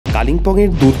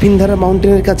কালিম্পংয়ের দূরবীনধারা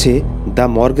মাউন্টেনের কাছে the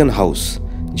Morgan house,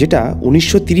 যেটা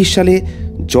 1930 সালে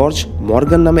জর্জ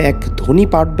মর্গান নামে এক ধনী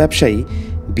পাট ব্যবসায়ী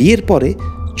বিয়ের পরে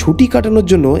ছুটি কাটানোর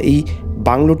জন্য এই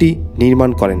বাংলোটি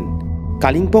নির্মাণ করেন।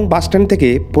 কালিম্পং বাসস্ট্যান্ড থেকে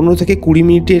 15 থেকে 20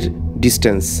 মিনিটের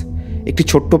ডিস্টেন্স, একটি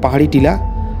ছোট্ট পাহাড়ি টিলা,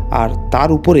 আর তার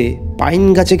উপরে পাইন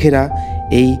গাছে ঘেরা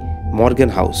এই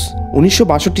মর্গান হাউস।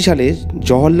 1962 সালে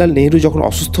জওহরলাল নেহরু যখন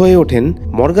অসুস্থ হয়ে ওঠেন,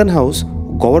 Morgan house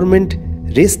government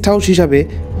rest house হিসাবে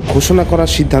ঘোষণা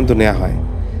করার সিদ্ধান্ত নেওয়া হয়।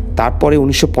 তারপরে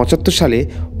 1975 সালে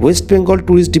ওয়েস্ট বেঙ্গল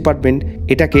ট্যুরিস্ট ডিপার্টমেন্ট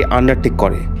এটাকে আন্ডারটেক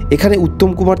করে। এখানে উত্তম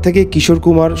কুমার থেকে কিশোর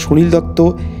কুমার, সুনীল দত্ত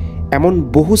এমন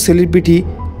বহু সেলিব্রিটি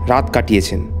রাত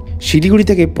কাটিয়েছেন। শিলিগুড়ি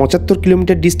থেকে 75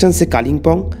 কিলোমিটার ডিস্টেন্সে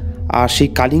কালিম্পং, আর সেই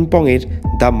কালিম্পংয়ের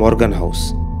দ্য মর্গান হাউস।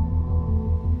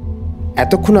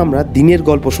 এতক্ষণ আমরা দিনের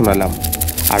গল্প শোনালাম,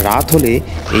 আর রাত হলে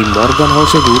এই মর্গান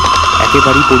হাউসের রূপ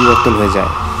একেবারেই পরিবর্তন হয়ে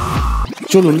যায়।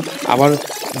 চলুন আবার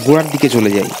গোড়ার দিকে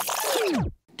চলে যাই।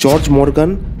 জর্জ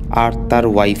মর্গান আর তার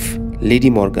ওয়াইফ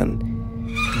লেডি মর্গান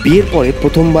বিয়ের পরে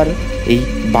প্রথমবার এই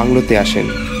বাংলোতে আসেন,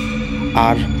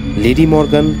 আর লেডি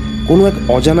মর্গান কোনো এক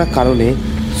অজানা কারণে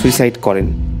সুইসাইড করেন,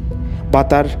 বা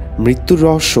তার মৃত্যুর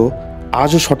রহস্য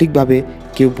আজও সঠিকভাবে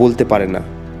কেউ বলতে পারে না।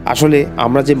 আসলে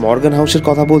আমরা যে মর্গান হাউসের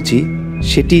কথা বলছি,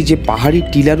 সেটি যে পাহাড়ি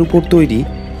টিলার উপর তৈরি,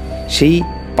 সেই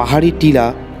পাহাড়ি টিলা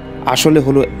আসলে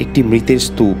হলো একটি মৃতের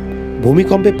স্তূপ।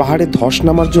 ভূমিকম্পে পাহাড়ে ধস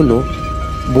নামার জন্য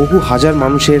বহু হাজার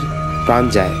মানুষের প্রাণ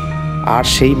যায়, আর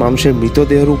সেই মানুষের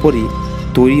মৃতদেহের উপরই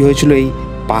তৈরি হয়েছিল এই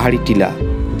পাহাড়ি টিলা,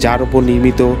 যার ওপর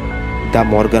নির্মিত দ্য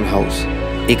মর্গান হাউস।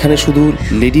 এখানে শুধু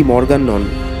লেডি মর্গান নন,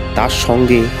 তার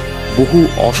সঙ্গে বহু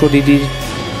অশরীরীর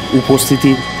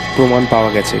উপস্থিতির প্রমাণ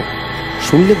পাওয়া গেছে।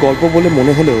 শুনলে গল্প বলে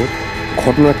মনে হলেও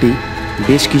ঘটনাটি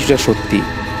বেশ কিছুটা সত্যি।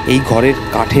 এই ঘরের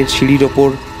কাঠের সিঁড়ির ওপর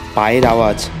পায়ের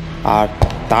আওয়াজ, আর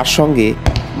তার সঙ্গে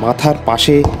মাথার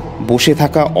পাশে বসে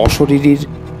থাকা অশরীরীর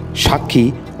সাক্ষী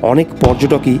অনেক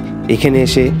পর্যটকই এখানে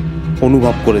এসে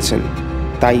অনুভব করেছেন।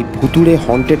 তাই ভুতুড়ে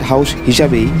হন্টেড হাউস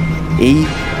হিসাবেই এই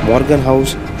মর্গান হাউস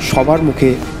সবার মুখে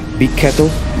বিখ্যাত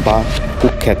বা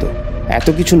কুখ্যাত। এত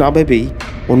কিছু না ভেবেই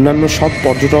অন্যান্য সব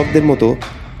পর্যটকদের মতো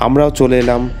আমরাও চলে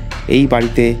এলাম এই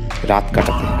বাড়িতে রাত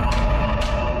কাটাতে।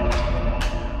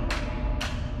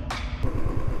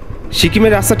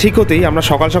 সিকিমের রাস্তা ঠিক হতেই আমরা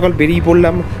সকাল সকাল বেরিয়ে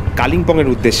পড়লাম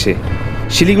কালিম্পংয়ের উদ্দেশ্যে।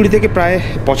 শিলিগুড়ি থেকে প্রায়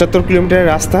 75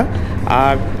 কিলোমিটারের রাস্তা,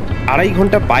 আর 2.5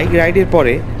 ঘন্টা বাইক রাইডের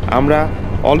পরে আমরা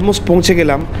অলমোস্ট পৌঁছে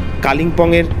গেলাম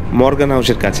কালিম্পংয়ের মর্গান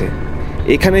হাউসের কাছে।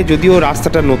 এখানে যদিও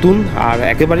রাস্তাটা নতুন আর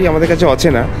একেবারেই আমাদের কাছে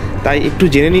অচেনা, তাই একটু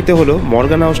জেনে নিতে হলো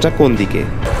মর্গান হাউসটা কোন দিকে।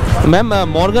 मैम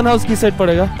मॉर्गन हाउस किस साइड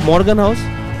पड़ेगा? मॉर्गन हाउस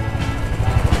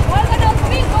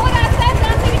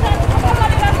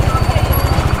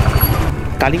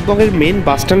কালিম্পংয়ের মেন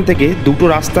বাসস্ট্যান্ড থেকে দুটো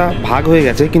রাস্তা ভাগ হয়ে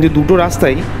গেছে, কিন্তু দুটো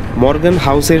রাস্তাই মর্গান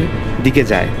হাউসের দিকে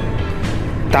যায়।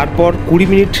 তারপর 20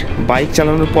 মিনিট বাইক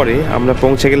চালানোর পরে আমরা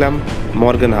পৌঁছে গেলাম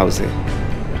মর্গান হাউসে।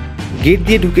 গেট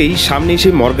দিয়ে ঢুকেই সামনে এসে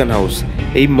মর্গান হাউস।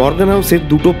 এই মর্গান হাউসের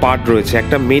দুটো পার্ট রয়েছে,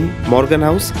 একটা মেন মর্গান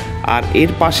হাউস, আর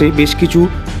এর পাশে বেশ কিছু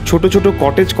ছোট ছোট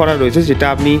কটেজ করা রয়েছে, যেটা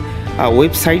আপনি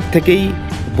ওয়েবসাইট থেকেই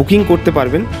বুকিং করতে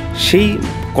পারবেন। সেই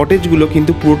কটেজগুলো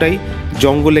কিন্তু পুরোটাই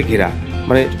জঙ্গলে ঘেরা,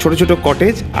 মানে ছোট ছোট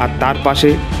কটেজ, আর তার পাশে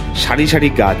সারি সারি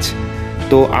গাছ।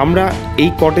 তো আমরা এই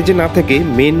কটেজে না থেকে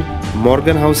মেন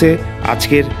মর্গান হাউসে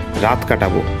আজকের রাত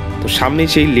কাটাবো। তো সামনে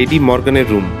সেই লেডি মর্গানের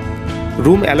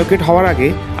রুম অ্যালোকেট হওয়ার আগে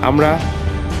আমরা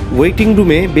ওয়েটিং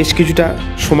রুমে বেশ কিছুটা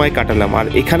সময় কাটালাম। আর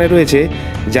এখানে রয়েছে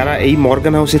যারা এই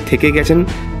মর্গান হাউসে থেকে গেছেন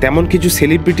তেমন কিছু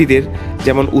সেলিব্রিটিদের,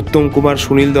 যেমন উত্তম কুমার,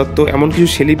 সুনীল দত্ত, এমন কিছু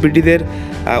সেলিব্রিটিদের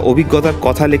অভিজ্ঞতার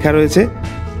কথা লেখা রয়েছে।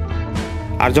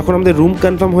 আর যখন আমাদের রুম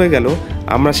কনফার্ম হয়ে গেল,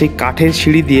 আমরা সেই কাঠের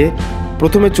সিঁড়ি দিয়ে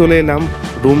প্রথমে চলে এলাম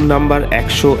রুম নাম্বার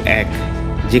 101,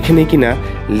 যেখানে কিনা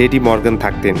লেডি মর্গান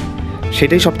থাকতেন।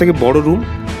 সেটাই সবথেকে বড় রুম,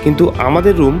 কিন্তু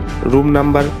আমাদের রুম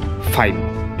নাম্বার 5।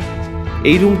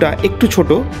 এই রুমটা একটু ছোট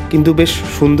কিন্তু বেশ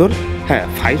সুন্দর। হ্যাঁ,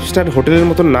 5 স্টার হোটেলের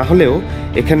মতন না হলেও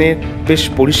এখানে বেশ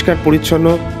পরিষ্কার পরিচ্ছন্ন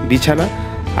বিছানা,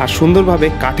 আর সুন্দরভাবে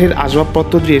কাঠের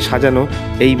আসবাবপত্র দিয়ে সাজানো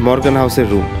এই মর্গান হাউসের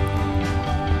রুম।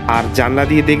 আর জানলা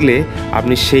দিয়ে দেখলে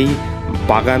আপনি সেই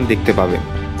বাগান দেখতে পাবেন।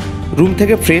 রুম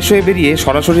থেকে ফ্রেশ হয়ে বেরিয়ে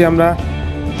সরাসরি আমরা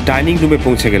ডাইনিং রুমে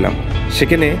পৌঁছে গেলাম।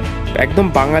 সেখানে একদম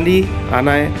বাঙালি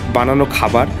আনায় বানানো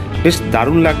খাবার, বেশ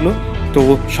দারুণ লাগলো। তো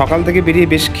সকাল থেকে বেরিয়ে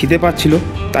বেশ খিদে পাচ্ছিল,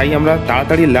 তাই আমরা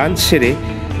তাড়াতাড়ি লাঞ্চ সেরে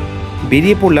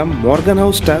বেরিয়ে পড়লাম মর্গান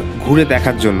হাউসটা ঘুরে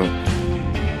দেখার জন্য।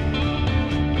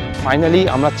 ফাইনালি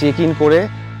আমরা চেক ইন করে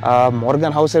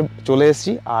মর্গান হাউসে চলে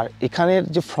এসেছি। আর এখানের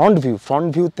যে ফ্রন্ট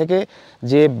ভিউ থেকে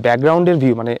যে ব্যাকগ্রাউন্ডের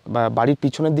ভিউ, মানে বাড়ির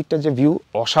পিছনের দিকটা যে ভিউ,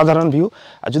 অসাধারণ ভিউ।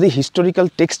 আর যদি হিস্টোরিক্যাল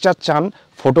টেক্সচার চান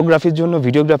ফটোগ্রাফির জন্য,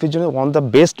 ভিডিওগ্রাফির জন্য, one of the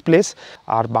best place.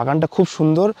 আর বাগানটা খুব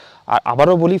সুন্দর। আর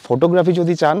আবারও বলি, ফটোগ্রাফি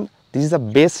যদি চান, this is the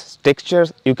best texture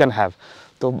you can have.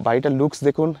 তো বাড়িটার লুকস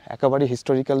দেখুন, একেবারে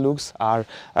হিস্টোরিক্যাল লুকস। আর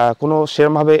কোনো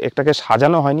সেরমভাবে এটাকে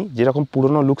সাজানো হয়নি, যেরকম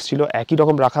পুরনো লুকস ছিল একই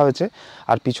রকম রাখা হয়েছে।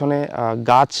 আর পিছনে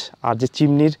গাছ আর যে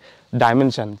চিমনির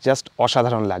ডাইমেনশন জাস্ট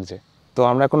অসাধারণ লাগছে। তো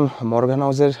আমরা এখন মর্গান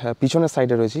হাউসের পিছনের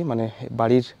সাইডে রয়েছি, মানে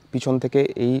বাড়ির পিছন থেকে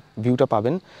এই ভিউটা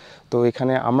পাবেন। তো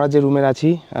এখানে আমরা যে রুমের আছি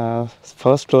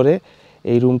ফার্স্ট ফ্লোরে,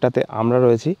 এই রুমটাতে আমরা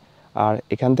রয়েছি। আর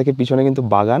এখান থেকে পিছনে কিন্তু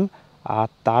বাগান, আর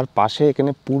তার পাশে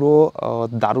এখানে পুরো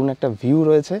দারুণ একটা ভিউ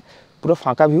রয়েছে, পুরো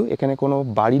ফাঁকা ভিউ। এখানে কোনো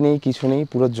বাড়ি নেই, কিছু নেই,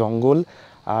 পুরো জঙ্গল।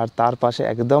 আর তার পাশে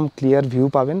একদম ক্লিয়ার ভিউ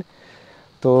পাবেন।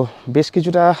 তো বেশ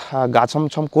কিছুটা গা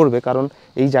ছমছম করবে, কারণ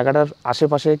এই জায়গাটার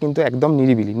আশেপাশে কিন্তু একদম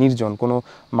নিরিবিলি, নির্জন, কোনো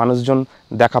মানুষজন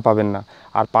দেখা পাবেন না।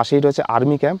 আর পাশেই রয়েছে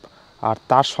আর্মি ক্যাম্প। আর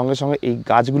তার সঙ্গে সঙ্গে এই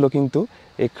গাছগুলো কিন্তু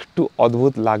একটু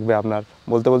অদ্ভুত লাগবে আপনার,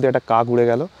 বলতে বলতে একটা কাক উড়ে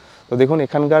গেল। তো দেখুন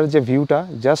এখানকার যে ভিউটা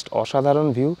জাস্ট অসাধারণ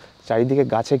ভিউ, চারিদিকে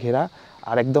গাছে ঘেরা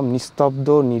আর একদম নিস্তব্ধ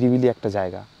নিরিবিলি একটা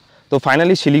জায়গা। তো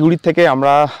ফাইনালি শিলিগুড়ির থেকে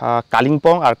আমরা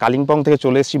কালিম্পং, আর কালিম্পং থেকে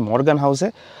চলে এসেছি মর্গান হাউসে।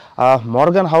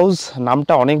 মর্গান হাউস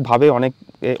নামটা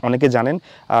অনেকে জানেন,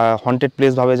 হন্টেড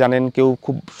প্লেস ভাবে জানেন, কেউ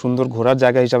খুব সুন্দর ঘোরার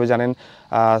জায়গা হিসাবে জানেন।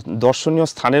 দর্শনীয়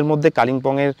স্থানের মধ্যে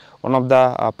কালিম্পংয়ের ওয়ান অফ দ্য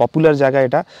পপুলার জায়গা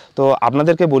এটা। তো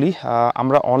আপনাদেরকে বলি,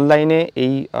 আমরা অনলাইনে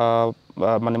এই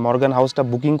মানে মর্গান হাউসটা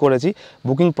বুকিং করেছি।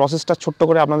 বুকিং প্রসেসটা ছোট্ট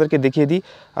করে আপনাদেরকে দেখিয়ে দিই,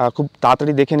 খুব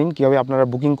তাড়াতাড়ি দেখে নিন কীভাবে আপনারা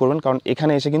বুকিং করবেন, কারণ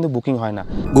এখানে এসে কিন্তু বুকিং হয় না।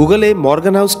 গুগলে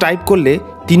মর্গান হাউস টাইপ করলে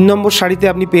 3 নম্বর সারিতে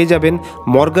আপনি পেয়ে যাবেন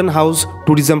মর্গান হাউস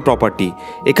ট্যুরিজম প্রপার্টি।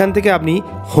 এখান থেকে আপনি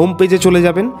হোম পেজে চলে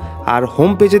যাবেন, আর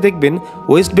হোম পেজে দেখবেন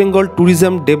West Bengal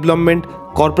tourism development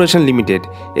corporation limited.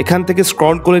 এখান থেকে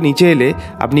স্ক্রল করে নিচে এলে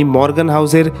আপনি মর্গান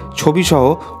হাউসের ছবি সহ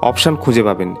অপশান খুঁজে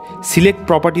পাবেন। সিলেক্ট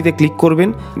প্রপার্টিতে ক্লিক করবেন।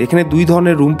 এখানে 2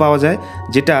 ধরনের রুম পাওয়া যায়,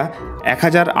 যেটা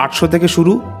 1800 থেকে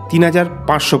শুরু,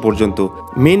 3500 পর্যন্ত।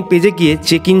 মেন পেজে গিয়ে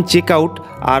চেক ইন, চেক আউট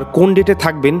আর কোন ডেটে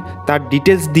থাকবেন তার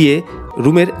ডিটেলস দিয়ে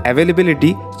রুমের অ্যাভেলেবিলিটি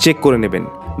চেক করে নেবেন।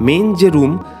 মেন যে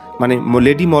রুম, মানে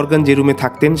লেডি মর্গান যে রুমে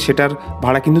থাকতেন, সেটার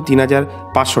ভাড়া কিন্তু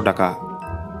 3500 টাকা।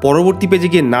 পরবর্তী পেজে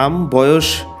গিয়ে নাম, বয়স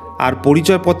আর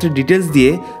পরিচয়পত্রের ডিটেলস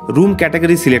দিয়ে রুম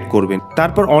ক্যাটাগরি সিলেক্ট করবেন।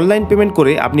 তারপর অনলাইন পেমেন্ট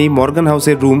করে আপনি এই মর্গান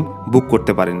হাউসের রুম বুক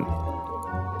করতে পারেন।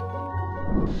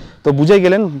 তো বুঝেই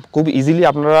গেলেন, খুব ইজিলি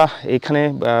আপনারা এখানে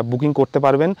বুকিং করতে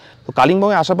পারবেন। তো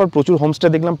কালিম্পংয়ে আসার পর প্রচুর হোমস্টে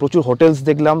দেখলাম, প্রচুর হোটেলস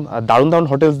দেখলাম, দারুণ দারুণ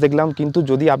হোটেলস দেখলাম। কিন্তু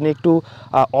যদি আপনি একটু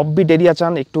অফবিট এরিয়া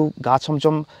চান, একটু গা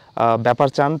ছমছম ব্যাপার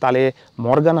চান, তাহলে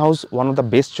Morgan house one of the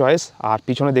best choice. আর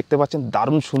পিছনে দেখতে পাচ্ছেন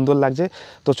দারুণ সুন্দর লাগছে।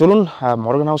 তো চলুন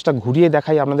মর্গান হাউসটা ঘুরিয়ে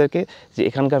দেখাই আপনাদেরকে যে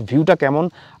এখানকার ভিউটা কেমন,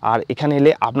 আর এখানে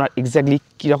এলে আপনার এক্স্যাক্টলি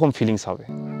কীরকম ফিলিংস হবে।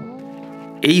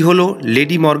 এই হলো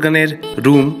লেডি মর্গানের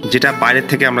রুম, যেটা বাইরের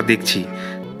থেকে আমরা দেখছি।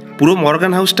 পুরো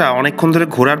মর্গান হাউসটা অনেকক্ষণ ধরে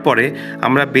ঘোরার পরে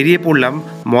আমরা বেরিয়ে পড়লাম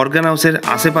মর্গান হাউসের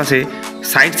আশেপাশে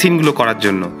সাইট সিনগুলো করার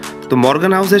জন্য। তো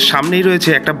মর্গান হাউসের সামনেই রয়েছে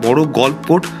একটা বড় গল্ফ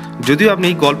কোর্ট। যদিও আপনি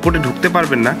এই গল্ফ কোর্টে ঢুকতে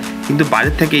পারবেন না, কিন্তু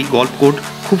বাইরের থেকে এই গল্ফ কোর্ট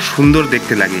খুব সুন্দর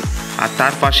দেখতে লাগে। আর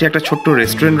তার পাশে একটা ছোট্ট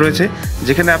রেস্টুরেন্ট রয়েছে,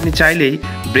 যেখানে আপনি চাইলেই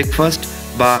ব্রেকফাস্ট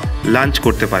বা লাঞ্চ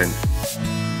করতে পারেন।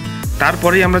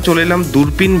 তারপরেই আমরা চলে এলাম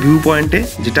দূরবীন ভিউ পয়েন্টে,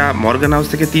 যেটা মর্গান হাউস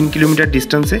থেকে 3 কিলোমিটার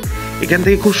ডিস্টেন্সে। এখান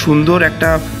থেকে খুব সুন্দর একটা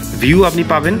ভিউ আপনি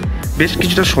পাবেন। বেশ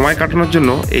কিছুটা সময় কাটানোর জন্য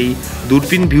এই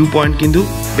দূরবীন ভিউ পয়েন্ট কিন্তু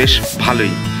বেশ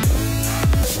ভালোই।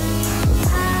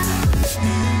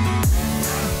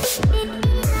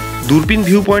 দূরবীন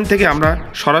ভিউ পয়েন্ট থেকে আমরা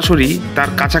সরাসরি তার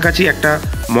কাছাকাছি একটা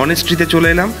মনেস্ট্রিতে চলে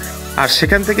এলাম, আর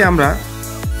সেখান থেকে আমরা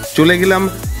চলে গেলাম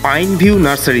পাইন ভিউ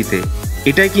নার্সারিতে।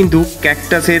 এটাই কিন্তু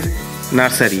ক্যাকটাসের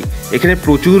নার্সারি। এখানে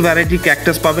প্রচুর ভ্যারাইটি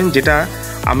ক্যাকটাস পাবেন, যেটা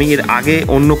আমি এর আগে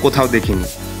অন্য কোথাও দেখিনি।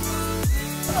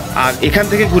 আর এখান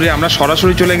থেকে ঘুরে আমরা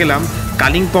সরাসরি চলে গেলাম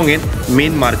কালিম্পংয়ের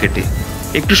মেন মার্কেটে।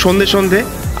 একটু সন্ধে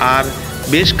আর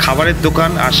বেশ খাবারের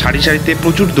দোকান আর সারি সারিতে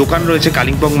প্রচুর দোকান রয়েছে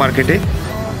কালিম্পং মার্কেটে।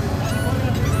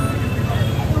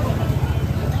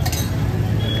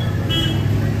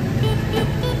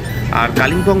 আর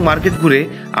কালিম্পং মার্কেট ঘুরে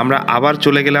আমরা আবার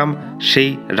চলে গেলাম সেই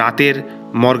রাতের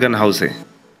মর্গান হাউসে।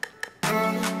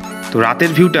 তো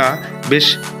রাতের ভিউটা বেশ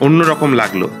অন্যরকম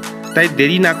লাগলো, তাই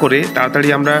দেরি না করে তাড়াতাড়ি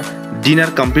আমরা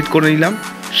ডিনার কমপ্লিট করে নিলাম।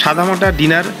 সাদামাটা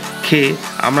ডিনার খেয়ে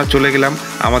আমরা চলে গেলাম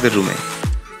আমাদের রুমে।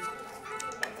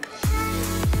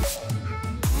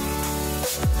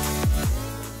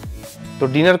 তো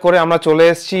ডিনার করে আমরা চলে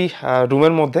এসেছি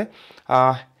রুমের মধ্যে।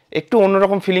 একটু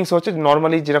অন্যরকম ফিলিংস হচ্ছে,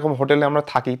 নর্মালি যেরকম হোটেলে আমরা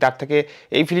থাকি তার থেকে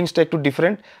এই ফিলিংসটা একটু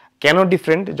ডিফারেন্ট। কেন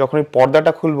ডিফারেন্ট, যখন এই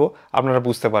পর্দাটা খুলবো আপনারা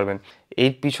বুঝতে পারবেন।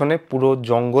 এই পিছনে পুরো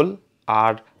জঙ্গল,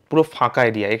 আর পুরো ফাঁকা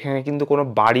এরিয়া, এখানে কিন্তু কোনো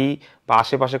বাড়ি বা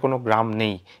আশেপাশে কোনো গ্রাম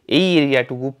নেই। এই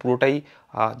এরিয়াটুকু পুরোটাই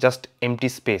জাস্ট এমটি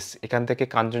স্পেস। এখান থেকে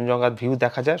কাঞ্চনজঙ্ঘার ভিউ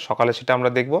দেখা যায়, সকালে সেটা আমরা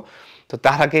দেখব। তো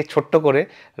তার আগে ছোট্ট করে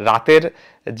রাতের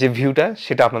যে ভিউটা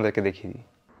সেটা আপনাদেরকে দেখিয়ে দিই।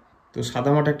 তো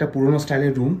সাদামাটা একটা পুরোনো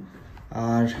স্টাইলের রুম,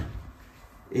 আর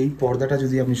এই পর্দাটা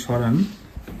যদি আপনি সরান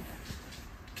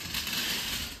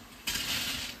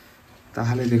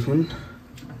তাহলে দেখুন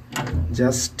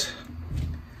জাস্ট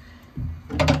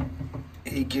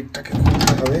এই গেটটাকে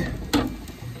খুলতে হবে,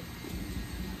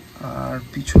 আর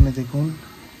পিছনে দেখুন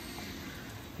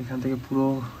এখান থেকে পুরো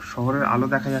শহরের আলো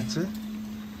দেখা যাচ্ছে।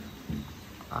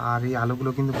 আর এই আলোগুলো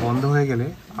কিন্তু বন্ধ হয়ে গেলে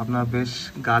আপনার বেশ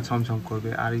গা ছমছম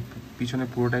করবে। আর এই পিছনে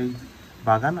পুরোটাই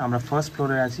বাগান, আমরা ফার্স্ট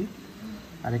ফ্লোরে আছি,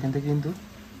 আর এখান থেকে কিন্তু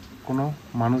কোনো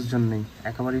মানুষজন নেই,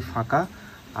 একেবারেই ফাঁকা।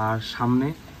 আর সামনে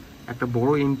একটা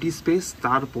বড় এমটি স্পেস,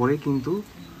 তারপরে কিন্তু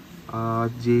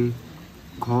যে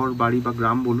ঘর বাড়ি বা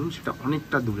গ্রাম বলুন সেটা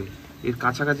অনেকটা দূরে, এর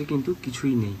কাছাকাছি কিন্তু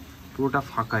কিছুই নেই, পুরোটা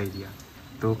ফাঁকা এরিয়া।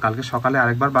 তো কালকে সকালে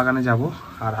আরেকবার বাগানে যাব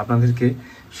আর আপনাদেরকে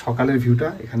সকালের ভিউটা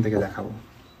এখান থেকে দেখাবো।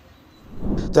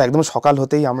 তো একদম সকাল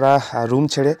হতেই আমরা রুম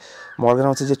ছেড়ে মর্গান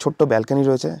হাউসের যে ছোট্ট ব্যালকনি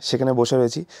রয়েছে সেখানে বসে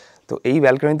রয়েছি। তো এই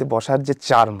ব্যালকনিতে বসার যে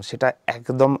চার্ম সেটা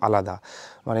একদম আলাদা,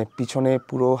 মানে পিছনে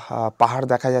পুরো পাহাড়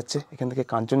দেখা যাচ্ছে, এখান থেকে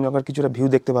কাঞ্চনজঙ্ঘার কিছুটা ভিউ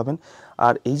দেখতে পাবেন।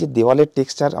 আর এই যে দেওয়ালের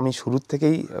টেক্সচার আমি শুরুর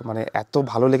থেকেই মানে এত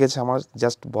ভালো লেগেছে আমার,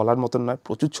 জাস্ট বলার মতন নয়।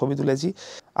 প্রচুর ছবি তুলেছি,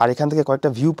 আর এখান থেকে কয়েকটা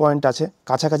ভিউ পয়েন্ট আছে,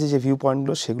 কাছাকাছি যে ভিউ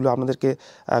পয়েন্টগুলো সেগুলো আপনাদেরকে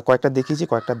কয়েকটা দেখিয়েছি,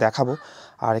 কয়েকটা দেখাবো।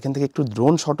 আর এখান থেকে একটু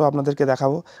ড্রোন শটও আপনাদেরকে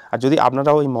দেখাবো। আর যদি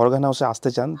আপনারাও এই মর্গান হাউসে আসতে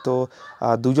চান তো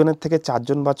 2 জনের থেকে 4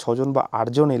 জন বা 6 জন বা 8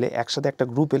 জন এলে একসাথে একটা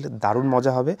গ্রুপ এলে দারুণ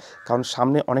মজা হবে, কারণ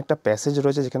সামনে অনেকটা প্যাসেজ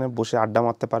রয়েছে যেখানে বসে আড্ডা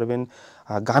মারতে পারবেন,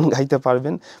 গান গাইতে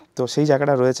পারবেন। তো সেই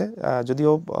জায়গাটা রয়েছে,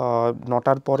 যদিও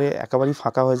 9টার পরে একেবারেই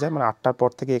ফাঁকা হয়ে যায়, মানে 8টার পর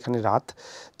থেকে এখানে রাত,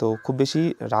 তো খুব বেশি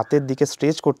রাতের দিকে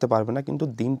স্ট্রেচ করতে পারবে না, কিন্তু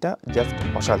দিনটা জাস্ট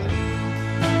অসাধারণ।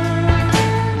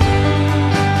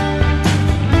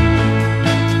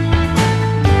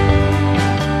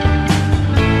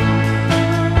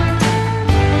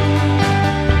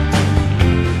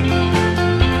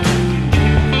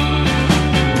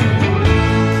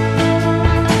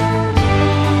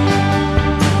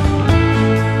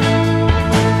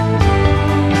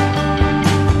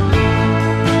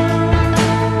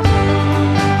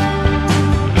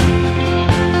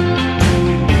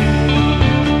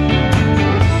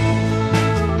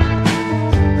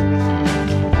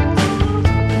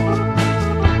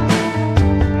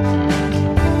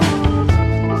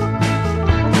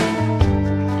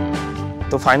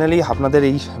 তো ফাইনালি আপনাদের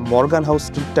এই মর্গান হাউস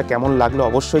ট্রিপটা কেমন লাগলো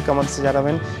অবশ্যই কমেন্টসে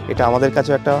জানাবেন। এটা আমাদের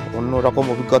কাছেও একটা অন্যরকম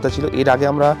অভিজ্ঞতা ছিল। এর আগে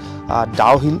আমরা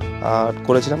ডাউ হিল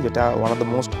করেছিলাম, যেটা one of the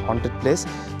most haunted place.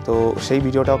 তো সেই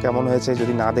ভিডিওটাও কেমন হয়েছে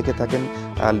যদি না দেখে থাকেন,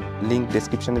 লিঙ্ক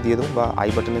ডেসক্রিপশানে দিয়ে দেবো বা আই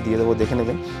বাটনে দিয়ে দেবো, দেখে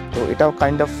নেবেন। তো এটাও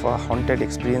কাইন্ড অফ হন্টেড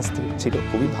এক্সপিরিয়েন্স ছিল,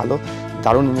 খুবই ভালো,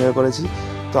 দারুণ এনজয় করেছি।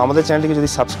 তো আমাদের চ্যানেলটিকে যদি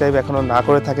সাবস্ক্রাইব এখনও না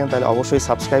করে থাকেন তাহলে অবশ্যই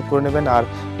সাবস্ক্রাইব করে নেবেন, আর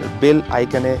বেল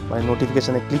আইকনে মানে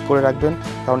নোটিফিকেশানে ক্লিক করে রাখবেন,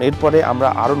 কারণ এরপরে আমরা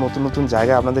আরও নতুন নতুন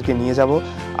জায়গায় আপনাদেরকে নিয়ে যাব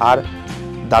আর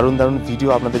দারুণ দারুণ ভিডিও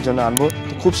আপনাদের জন্য আনবো।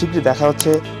 তো খুব শীঘ্রই দেখা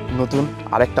হচ্ছে নতুন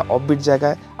আরেকটা অফবিট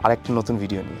জায়গায় আরেকটা নতুন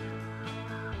ভিডিও নিয়ে।